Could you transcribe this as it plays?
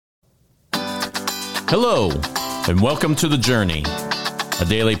Hello, and welcome to The Journey, a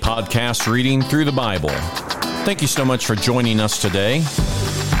daily podcast reading through the Bible. Thank you so much for joining us today.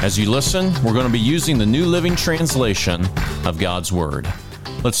 As you listen, we're going to be using the New Living Translation of God's Word.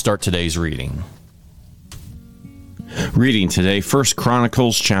 Let's start today's reading. Reading today, 1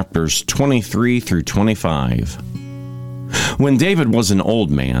 Chronicles chapters 23 through 25. When David was an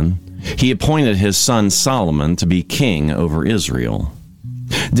old man, he appointed his son Solomon to be king over Israel.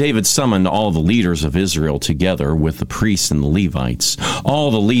 David summoned all the leaders of Israel together with the priests and the Levites. All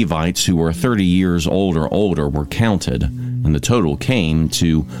the Levites who were 30 years old or older were counted, and the total came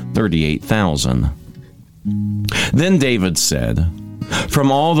to 38,000. Then David said,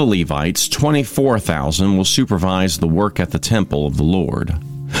 "From all the Levites, 24,000 will supervise the work at the temple of the Lord.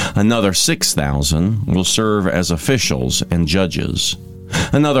 Another 6,000 will serve as officials and judges.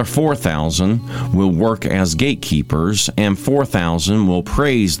 Another 4,000 will work as gatekeepers, and 4,000 will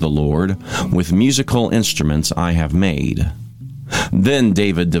praise the Lord with musical instruments I have made." Then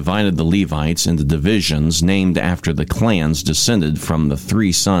David divided the Levites into divisions named after the clans descended from the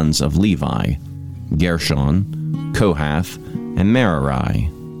three sons of Levi, Gershon, Kohath, and Merari.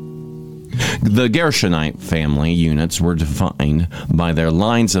 The Gershonite family units were defined by their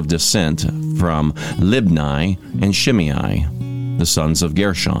lines of descent from Libni and Shimei, the sons of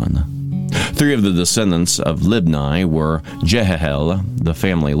Gershon. Three of the descendants of Libni were Jehiel, the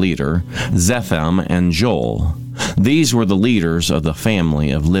family leader, Zetham, and Joel. These were the leaders of the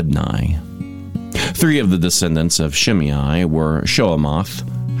family of Libni. Three of the descendants of Shimei were Shoamoth,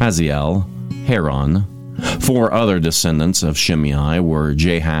 Haziel, Haran. Four other descendants of Shimei were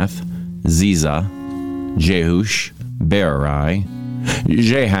Jahath, Ziza, Jehush, Berai.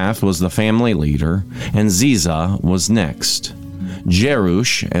 Jahath was the family leader, and Ziza was next.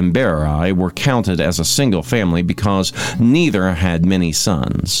 Jerush and Berai were counted as a single family because neither had many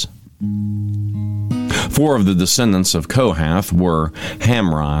sons. Four of the descendants of Kohath were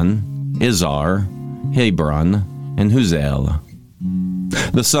Hamran, Izhar, Hebron, and Huzel.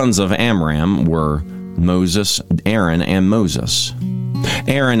 The sons of Amram were Moses, Aaron, and Moses.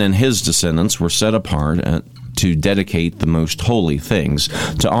 Aaron and his descendants were set apart to dedicate the most holy things,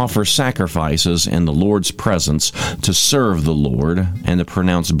 to offer sacrifices in the Lord's presence, to serve the Lord, and to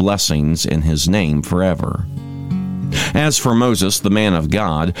pronounce blessings in his name forever. As for Moses, the man of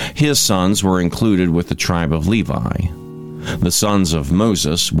God, his sons were included with the tribe of Levi. The sons of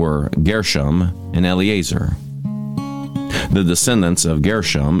Moses were Gershom and Eleazar. The descendants of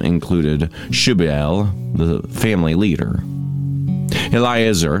Gershom included Shubael, the family leader.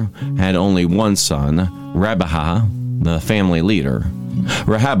 Eleazar had only one son, Rabiah, the family leader.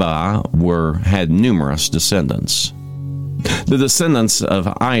 Rabiah had numerous descendants. The descendants of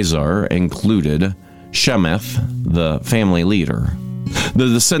Izhar included Shemeth, the family leader. The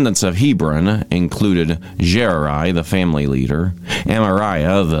descendants of Hebron included Jerai, the family leader,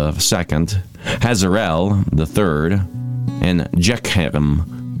 Amariah, the second, Hazarel, the third, and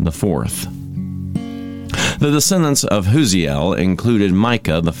Jechem, the fourth. The descendants of Huziel included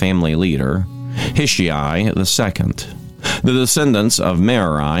Micah, the family leader, Hishai, the second. The descendants of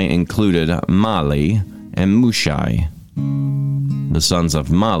Merari included Mali and Mushai. The sons of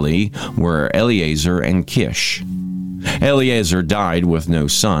Mali were Eleazar and Kish. Eleazar died with no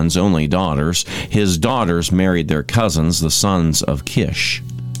sons, only daughters. His daughters married their cousins, the sons of Kish.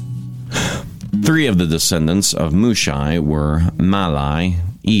 Three of the descendants of Mushai were Malai,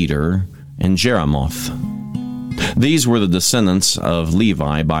 Eder, and Jeremoth. These were the descendants of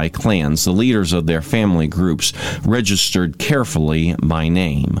Levi by clans, the leaders of their family groups, registered carefully by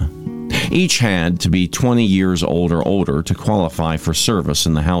name. Each had to be 20 years old or older to qualify for service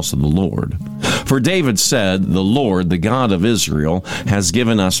in the house of the Lord. For David said, "The Lord, the God of Israel, has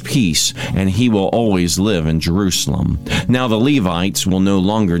given us peace, and he will always live in Jerusalem. Now the Levites will no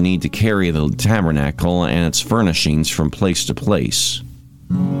longer need to carry the tabernacle and its furnishings from place to place."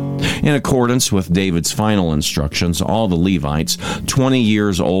 In accordance with David's final instructions, all the Levites 20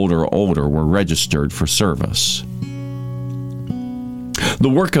 years old or older were registered for service. The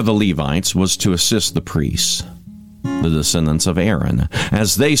work of the Levites was to assist the priests, the descendants of Aaron,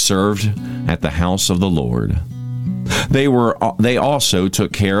 as they served at the house of the Lord. They also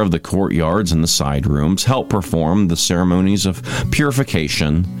took care of the courtyards and the side rooms, helped perform the ceremonies of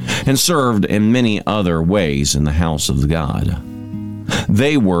purification, and served in many other ways in the house of God.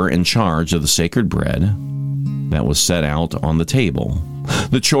 They were in charge of the sacred bread that was set out on the table,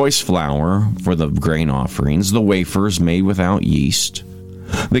 the choice flour for the grain offerings, the wafers made without yeast,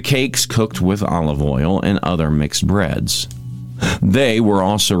 the cakes cooked with olive oil, and other mixed breads. They were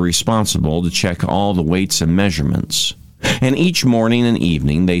also responsible to check all the weights and measurements. And each morning and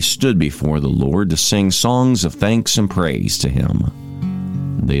evening they stood before the Lord to sing songs of thanks and praise to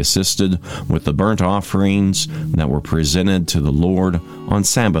him. They assisted with the burnt offerings that were presented to the Lord on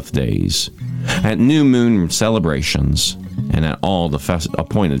Sabbath days, at new moon celebrations, and at all the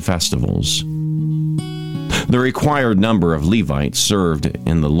appointed festivals. The required number of Levites served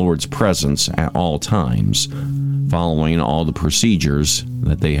in the Lord's presence at all times, following all the procedures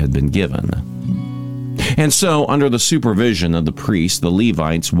that they had been given. And so, under the supervision of the priests, the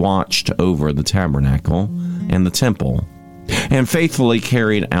Levites watched over the tabernacle and the temple, and faithfully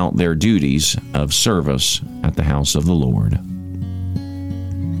carried out their duties of service at the house of the Lord.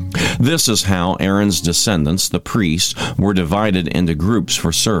 This is how Aaron's descendants, the priests, were divided into groups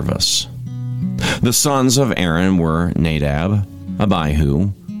for service. The sons of Aaron were Nadab,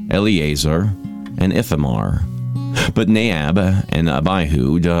 Abihu, Eleazar, and Ithamar. But Nadab and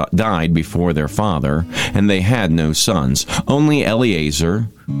Abihu died before their father, and they had no sons. Only Eleazar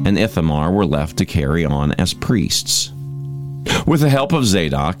and Ithamar were left to carry on as priests. With the help of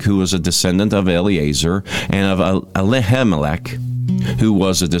Zadok, who was a descendant of Eleazar, and of Ahimelech, who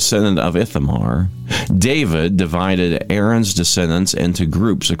was a descendant of Ithamar, David divided Aaron's descendants into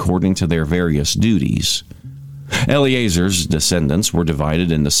groups according to their various duties. Eleazar's descendants were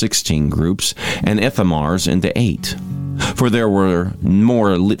divided into 16 groups, and Ithamar's into 8. For there were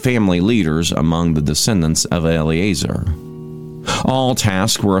more family leaders among the descendants of Eleazar. All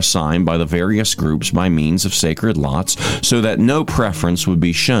tasks were assigned by the various groups by means of sacred lots, so that no preference would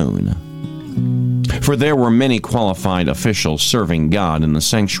be shown. For there were many qualified officials serving God in the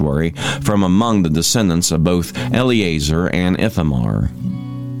sanctuary from among the descendants of both Eleazar and Ithamar.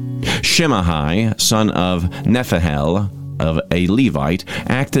 Shimei, son of Nephahel, of a Levite,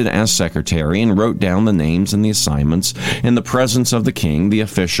 acted as secretary and wrote down the names and the assignments in the presence of the king, the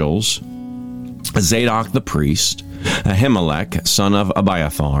officials, Zadok the priest, Ahimelech, son of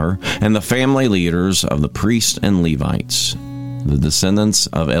Abiathar, and the family leaders of the priests and Levites. The descendants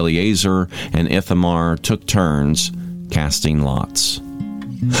of Eleazar and Ithamar took turns casting lots.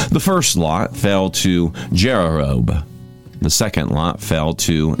 The first lot fell to Jerob. The second lot fell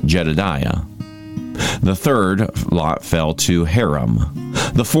to Jedediah. The third lot fell to Haram.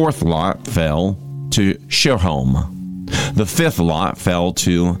 The fourth lot fell to Shirhom. The fifth lot fell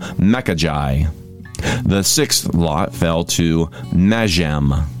to Mechajai. The sixth lot fell to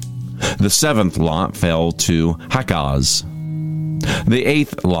Majem. The seventh lot fell to Hakaz. The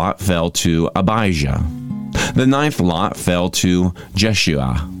eighth lot fell to Abijah. The ninth lot fell to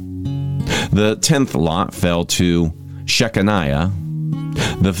Jeshua. The 10th lot fell to Shechaniah.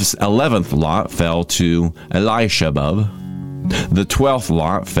 The 11th lot fell to Elishabub. The 12th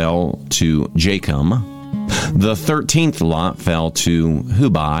lot fell to Jacom. The 13th lot fell to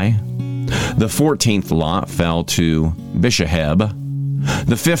Hubai. The 14th lot fell to Bishaheb.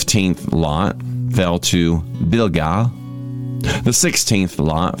 The 15th lot fell to Bilgah. The 16th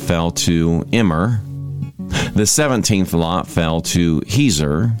lot fell to Immer. The 17th lot fell to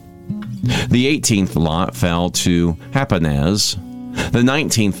Hezer. The 18th lot fell to Hapanez. The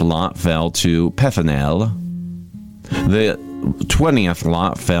 19th lot fell to Pethanel. The 20th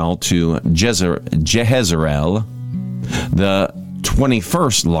lot fell to Jehezerel. The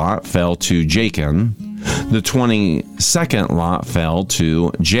 21st lot fell to Jachin. The 22nd lot fell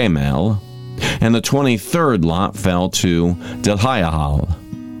to Jamel. And the 23rd lot fell to Delhiahal.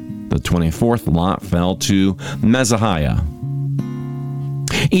 The 24th lot fell to Mezahiah.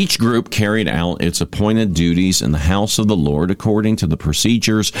 Each group carried out its appointed duties in the house of the Lord according to the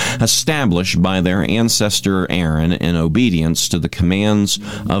procedures established by their ancestor Aaron in obedience to the commands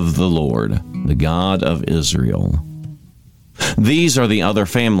of the Lord, the God of Israel. These are the other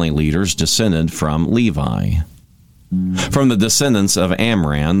family leaders descended from Levi. From the descendants of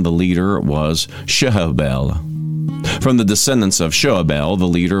Amram, the leader was Shehubbel. From the descendants of Shehubbel, the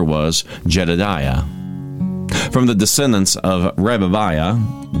leader was Jedediah. From the descendants of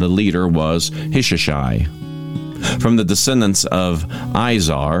Rehabiah, the leader was Hishashai. From the descendants of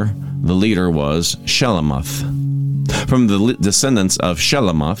Izar, the leader was Shelomoth. From the descendants of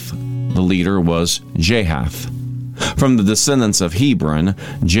Shelomoth, the leader was Jahath. From the descendants of Hebron,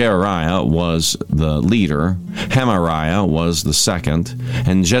 Jeriah was the leader, Hamariah was the second,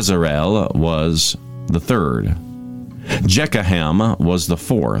 and Jezreel was the third. Jekaham was the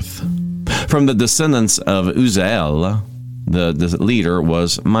fourth. From the descendants of Uzziel, the leader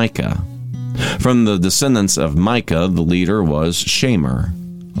was Micah. From the descendants of Micah, the leader was Shamer,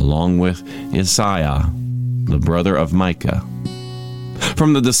 along with Isaiah, the brother of Micah.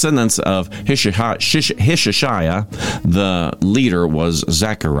 From the descendants of Hishashiah, the leader was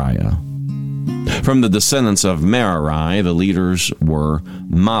Zechariah. From the descendants of Merari, the leaders were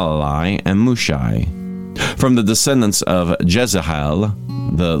Malalai and Mushai. From the descendants of Jezahel,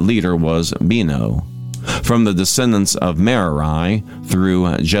 the leader was Beno. From the descendants of Merari through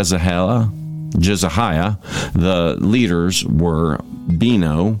Jezahiah, the leaders were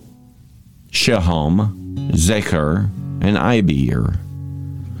Beno, Shehom, Zechar, and Iber.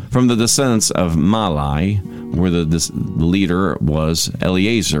 From the descendants of Malai, where the leader was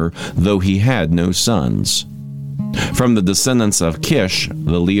Eleazar, though he had no sons. From the descendants of Kish,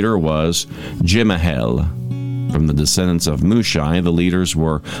 the leader was Jemahel. From the descendants of Mushai, the leaders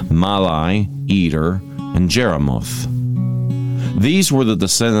were Malai, Eder, and Jeremoth. These were the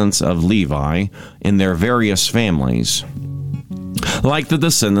descendants of Levi in their various families. Like the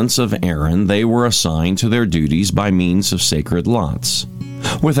descendants of Aaron, they were assigned to their duties by means of sacred lots,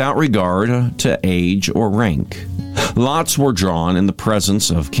 without regard to age or rank. Lots were drawn in the presence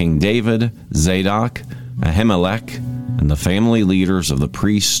of King David, Zadok, Ahimelech, and the family leaders of the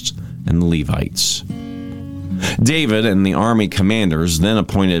priests and the Levites. David and the army commanders then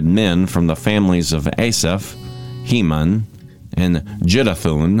appointed men from the families of Asaph, Heman, and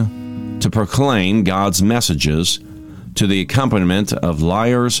Jeduthun to proclaim God's messages to the accompaniment of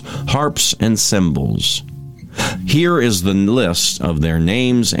lyres, harps, and cymbals. Here is the list of their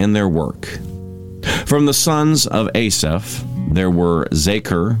names and their work. From the sons of Asaph, there were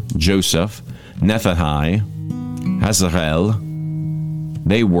Zachar, Joseph, Nethanai, Hazael.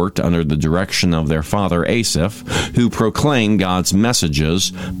 They worked under the direction of their father Asaph, who proclaimed God's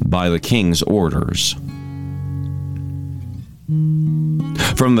messages by the king's orders.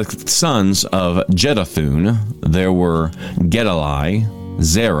 From the sons of Jeduthun, there were Gedali,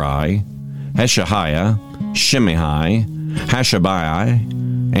 Zerai, Heshahiah, Shimei, Hashabai,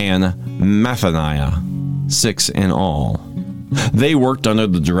 and Mathaniah, 6 in all. They worked under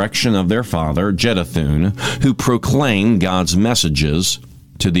the direction of their father Jeduthun, who proclaimed God's messages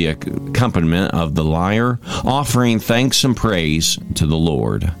to the accompaniment of the lyre, offering thanks and praise to the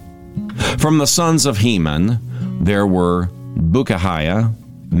Lord. From the sons of Heman, there were Bukahiah,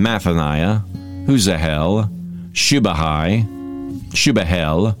 Mathaniah, Huzahel, Shubahel,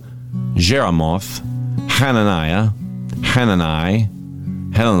 Jeremoth, Hananiah, Hanani,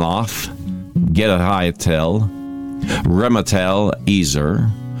 Helanoth, Gedaliatel, Rematel, Ezer,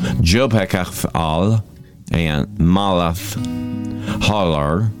 Jopekathal, and Malath,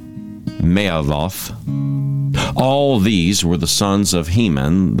 Halar, Mealoth. All these were the sons of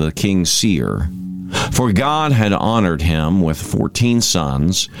Heman, the king's seer. For God had honored him with 14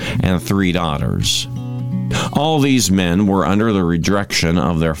 sons and 3 daughters. All these men were under the direction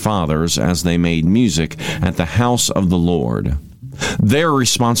of their fathers as they made music at the house of the Lord. Their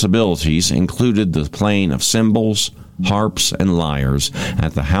responsibilities included the playing of cymbals, harps, and lyres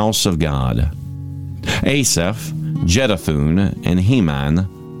at the house of God. Asaph, Jeduthun, and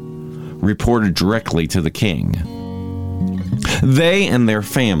Heman reported directly to the king. They and their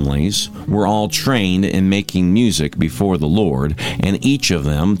families were all trained in making music before the Lord, and each of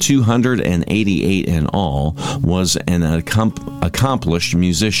them, 288 in all, was an accomplished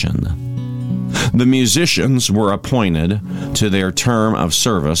musician. The musicians were appointed to their term of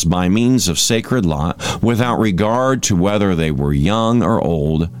service by means of sacred lot, without regard to whether they were young or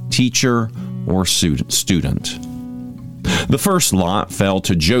old, teacher or student. The first lot fell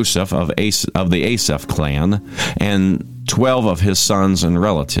to Joseph of the Asaph clan, and 12 of his sons and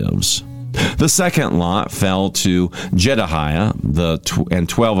relatives. The second lot fell to Jedahiah and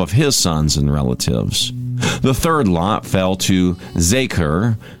 12 of his sons and relatives. The third lot fell to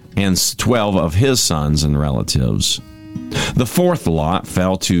Zachar and 12 of his sons and relatives. The fourth lot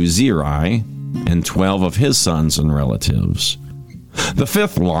fell to Zerai and 12 of his sons and relatives. The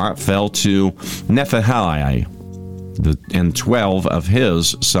fifth lot fell to Nephaliah and 12 of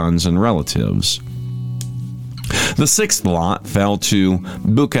his sons and relatives. The sixth lot fell to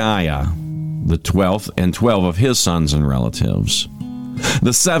Bukiah, the 12th, and 12 of his sons and relatives.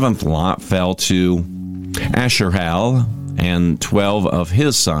 The seventh lot fell to Asherhel and 12 of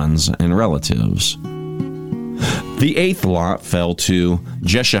his sons and relatives. The eighth lot fell to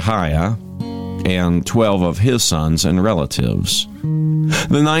Jeshahiah and 12 of his sons and relatives.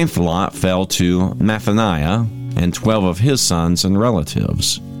 The ninth lot fell to Mathaniah and 12 of his sons and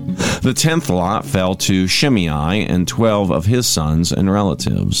relatives. The 10th lot fell to Shimei and 12 of his sons and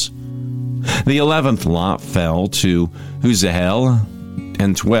relatives. The 11th lot fell to Huzahel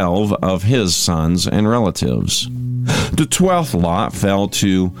and 12 of his sons and relatives. The 12th lot fell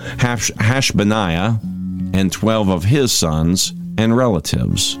to Hashbaniah and 12 of his sons and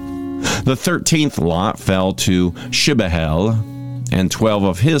relatives. The 13th lot fell to Shibahel and 12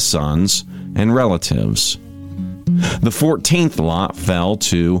 of his sons and relatives. The 14th lot fell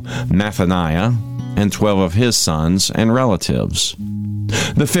to Mathaniah and 12 of his sons and relatives.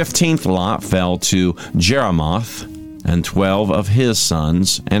 The 15th lot fell to Jeremoth and 12 of his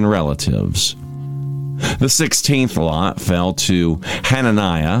sons and relatives. The 16th lot fell to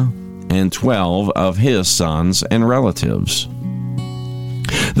Hananiah and 12 of his sons and relatives.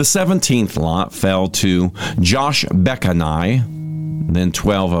 The 17th lot fell to Joshbekani, then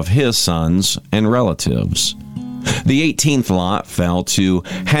 12 of his sons and relatives. The 18th lot fell to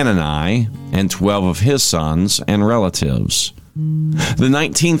Hanani and 12 of his sons and relatives. The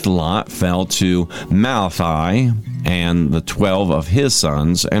 19th lot fell to Malachi and the 12 of his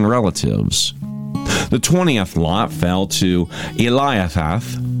sons and relatives. The 20th lot fell to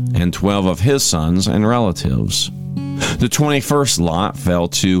Eliathath and 12 of his sons and relatives. The 21st lot fell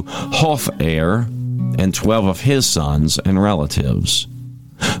to Hothir and 12 of his sons and relatives.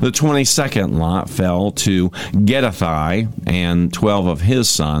 The 22nd lot fell to Gedathai and 12 of his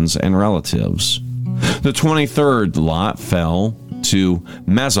sons and relatives. The 23rd lot fell to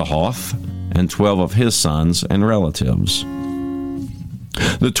Mazahoth and 12 of his sons and relatives.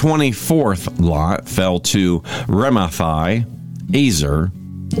 The 24th lot fell to Ramathai, Ezer,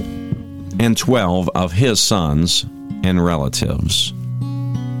 and 12 of his sons and relatives.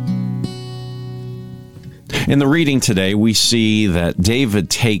 In the reading today, we see that David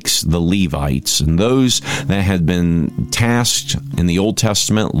takes the Levites and those that had been tasked in the Old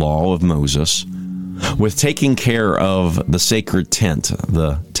Testament law of Moses with taking care of the sacred tent,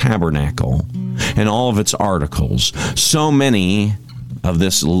 the tabernacle, and all of its articles. So many of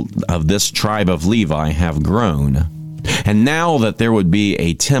this tribe of Levi have grown. And now that there would be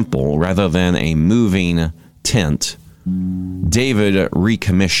a temple rather than a moving tent, David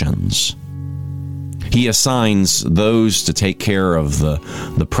recommissions. He assigns those to take care of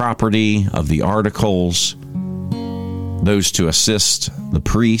the property, of the articles, those to assist the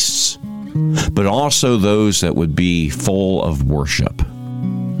priests, but also those that would be full of worship.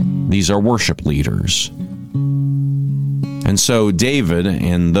 These are worship leaders. And so David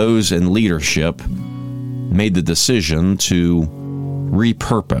and those in leadership made the decision to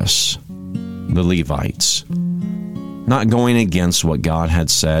repurpose the Levites, not going against what God had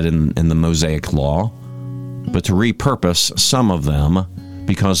said in the Mosaic Law, but to repurpose some of them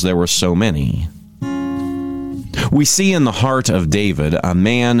because there were so many. We see in the heart of David a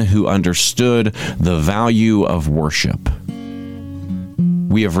man who understood the value of worship.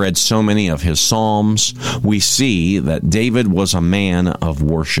 We have read so many of his Psalms. We see that David was a man of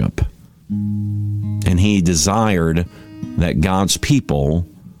worship, and he desired that God's people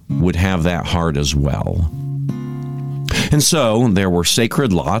would have that heart as well. And so there were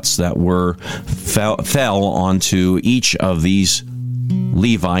sacred lots that fell onto each of these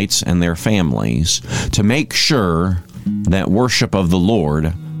Levites and their families to make sure that worship of the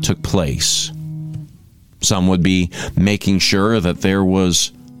Lord took place. Some would be making sure that there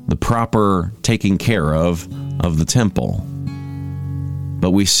was the proper taking care of the temple.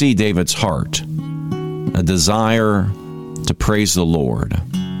 But we see David's heart, a desire to praise the Lord.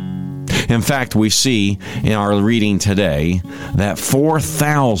 In fact, we see in our reading today that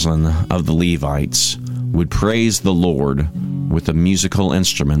 4,000 of the Levites would praise the Lord with the musical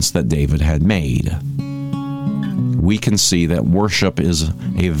instruments that David had made. We can see that worship is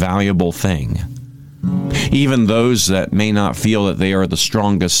a valuable thing. Even those that may not feel that they are the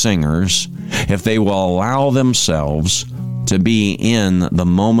strongest singers, if they will allow themselves to be in the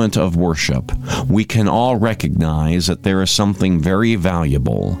moment of worship, we can all recognize that there is something very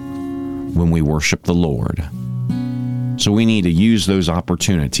valuable when we worship the Lord. So we need to use those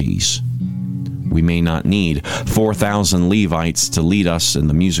opportunities. We may not need 4,000 Levites to lead us in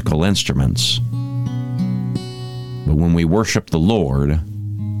the musical instruments, but when we worship the Lord,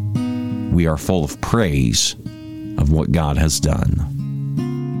 we are full of praise of what God has done.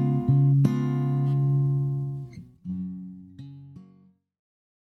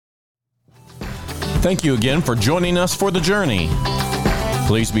 Thank you again for joining us for the journey.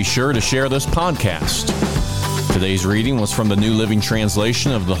 Please be sure to share this podcast. Today's reading was from the New Living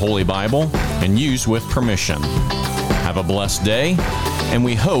Translation of the Holy Bible and used with permission. Have a blessed day, and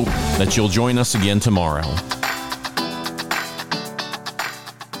we hope that you'll join us again tomorrow.